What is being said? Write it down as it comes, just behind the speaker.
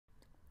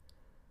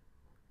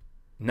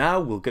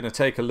Now we're going to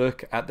take a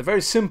look at the very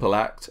simple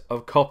act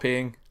of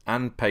copying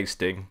and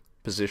pasting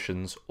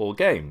positions or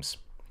games.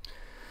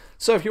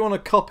 So if you want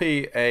to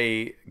copy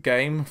a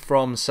game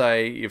from,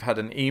 say, you've had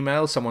an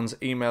email, someone's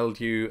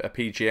emailed you a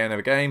PGN of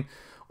a game,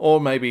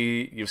 or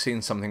maybe you've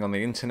seen something on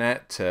the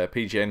internet, a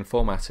PGN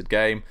formatted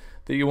game,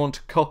 that you want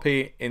to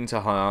copy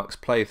into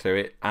HIARCS, play through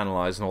it,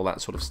 analyze and all that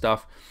sort of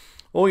stuff.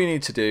 All you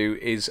need to do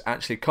is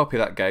actually copy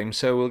that game.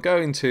 So we'll go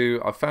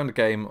into, I've found a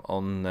game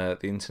on the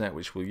internet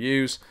which we'll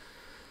use.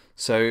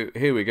 So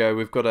here we go,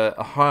 we've got a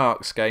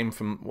HIARCS game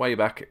from way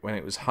back when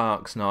it was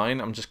HIARCS 9.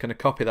 I'm just going to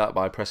copy that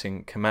by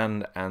pressing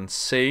Command and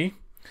C.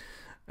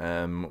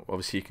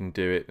 Obviously you can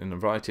do it in a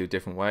variety of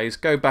different ways.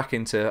 Go back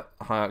into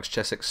HIARCS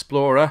Chess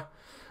Explorer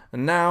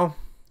and now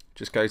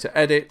just go to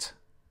Edit,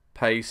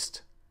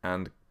 Paste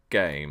and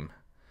Game.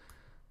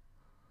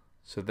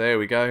 So there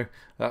we go,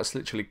 that's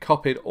literally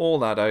copied all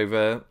that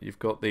over. You've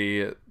got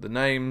the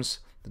names,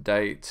 the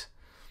date,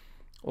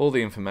 all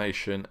the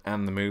information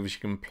and the moves. You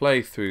can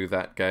play through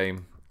that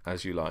game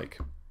as you like.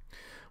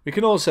 We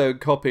can also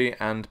copy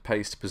and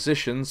paste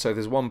positions, so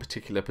there's one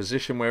particular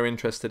position we're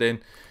interested in.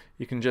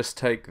 You can just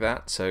take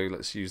that, so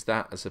let's use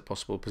that as a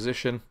possible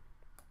position.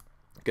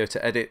 Go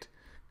to Edit,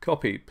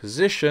 Copy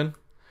Position.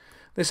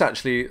 This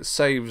actually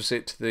saves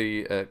it to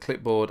the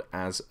clipboard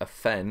as a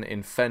fen,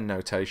 in fen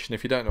notation.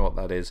 If you don't know what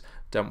that is,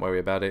 don't worry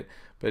about it,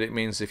 but it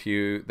means if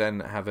you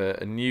then have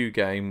a new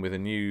game with a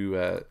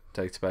new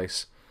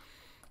database,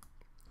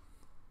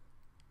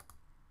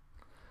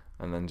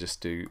 and then just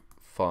do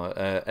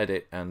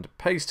edit and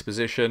paste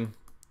position,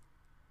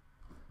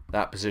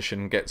 that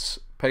position gets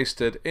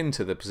pasted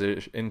into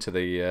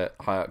the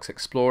HIARCS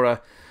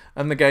Explorer,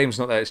 and the game's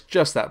not there, it's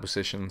just that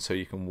position, so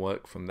you can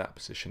work from that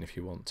position if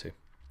you want to.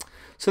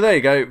 So there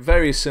you go,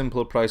 very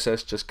simple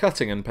process, just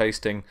cutting and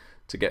pasting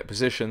to get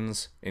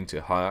positions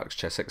into HIARCS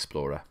Chess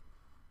Explorer.